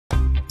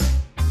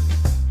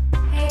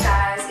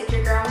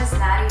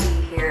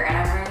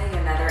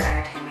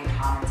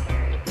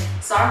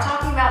So what I'm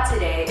talking about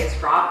today is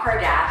Rob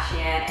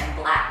Kardashian and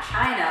Blac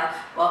Chyna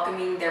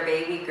welcoming their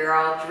baby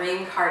girl,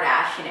 Dream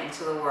Kardashian,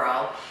 into the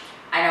world.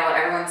 I know what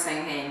everyone's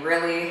saying, hey,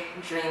 really?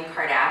 Dream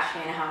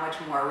Kardashian? How much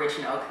more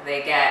original could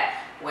they get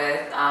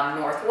with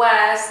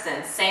Northwest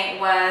and Saint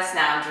West,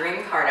 now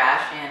Dream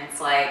Kardashian? It's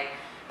like,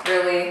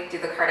 really? Do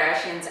the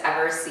Kardashians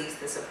ever cease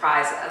to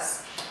surprise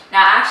us?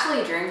 Now,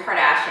 actually, Dream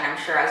Kardashian, I'm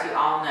sure as you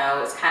all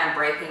know, is kind of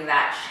breaking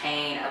that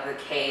chain of the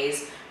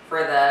K's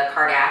for the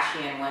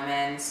Kardashian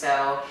women.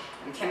 So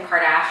Kim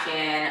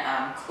Kardashian,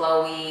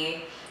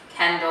 Khloe,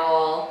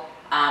 Kendall,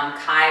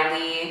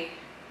 Kylie,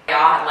 they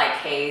all had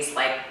like K's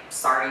like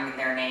starting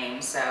their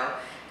names. So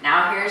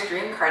now here's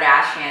Dream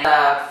Kardashian,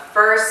 the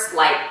first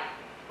like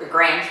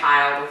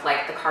grandchild with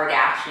like the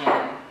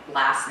Kardashian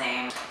last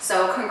name.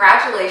 So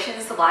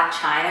congratulations to Blac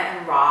Chyna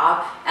and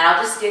Rob, and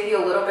I'll just give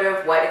you a little bit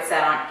of what it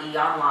said on E!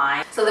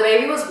 Online. So the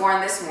baby was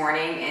born this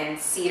morning in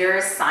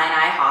Cedars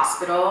Sinai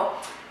Hospital,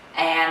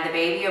 and the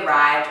baby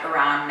arrived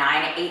around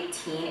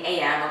 9:18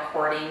 a.m.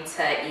 according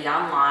to E!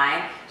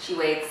 Online. She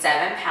weighed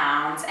 7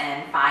 pounds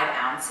and 5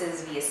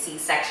 ounces via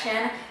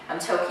C-section.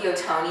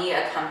 Toni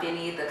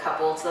accompanied the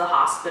couple to the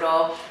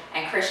hospital,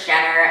 and Kris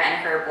Jenner and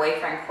her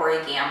boyfriend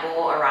Corey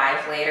Gamble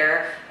arrived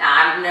later.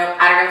 Now I don't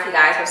know if you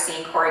guys have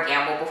seen Corey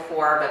Gamble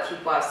before, but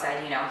people have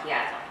said, you know, he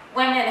has like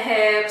women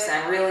hips,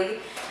 and really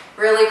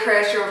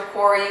Kris, you're with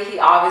Corey, he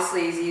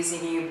obviously is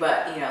using you,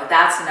 but you know,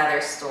 that's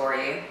another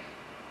story.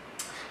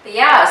 But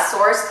yeah, a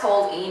source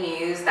told E!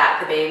 News that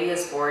the baby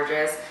is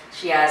gorgeous.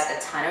 She has a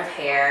ton of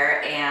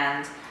hair,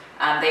 and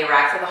they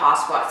arrived at the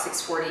hospital at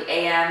 6:40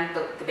 a.m.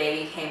 The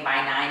baby came by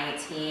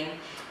 9:18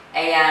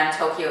 a.m.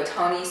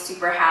 Toni's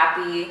super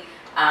happy.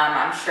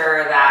 I'm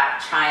sure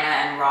that Chyna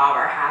and Rob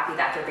are happy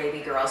that their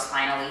baby girl is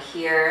finally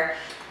here.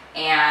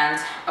 And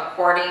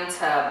according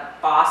to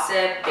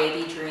Gossip,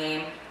 Baby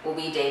Dream will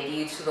be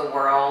debuted to the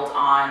world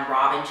on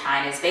Rob and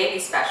Chyna's baby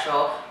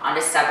special on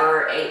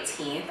December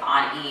 18th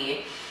on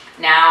E!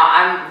 Now,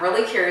 I'm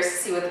really curious to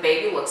see what the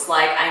baby looks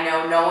like. I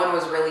know no one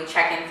was really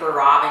checking for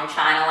Rob and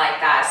Chyna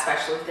like that,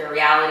 especially with their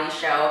reality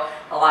show.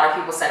 A lot of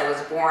people said it was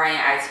boring.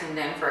 I tuned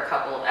in for a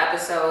couple of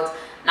episodes.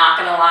 Not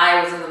gonna lie,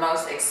 it wasn't the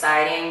most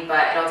exciting,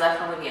 but it'll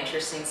definitely be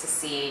interesting to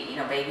see, you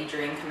know, Baby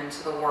Dream come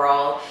into the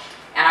world.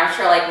 And I'm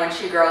sure like when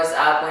she grows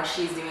up, when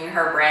she's doing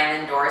her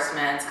brand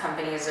endorsements,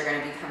 companies are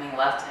gonna be coming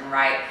left and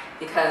right,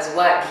 because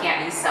what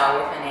can't you sell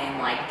with a name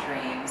like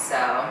Dream? So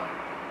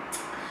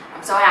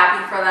I'm so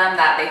happy for them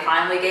that they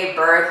finally gave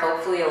birth.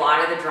 Hopefully a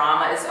lot of the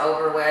drama is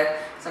over with.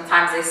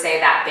 Sometimes they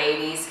say that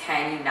babies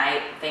can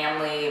unite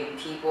family and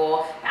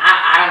people.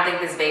 I don't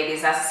think this baby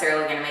is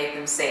necessarily going to make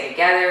them stay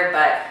together,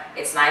 but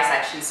it's nice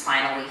that she's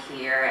finally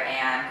here,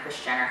 and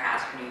Kris Jenner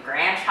has her new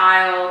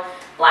grandchild.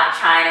 Blac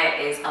Chyna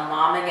is a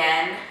mom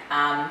again.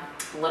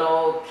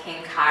 Little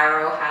King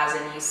Cairo has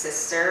a new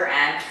sister,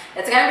 and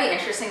it's going to be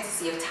interesting to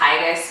see if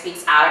Tyga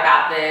speaks out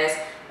about this,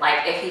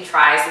 like if he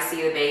tries to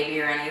see the baby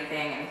or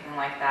anything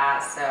like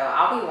that. So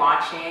I'll be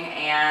watching,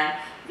 and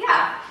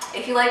yeah,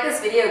 if you like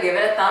this video, give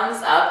it a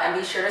thumbs up and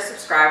be sure to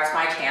subscribe to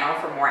my channel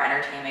for more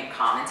entertainment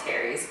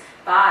commentaries.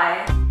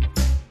 Bye!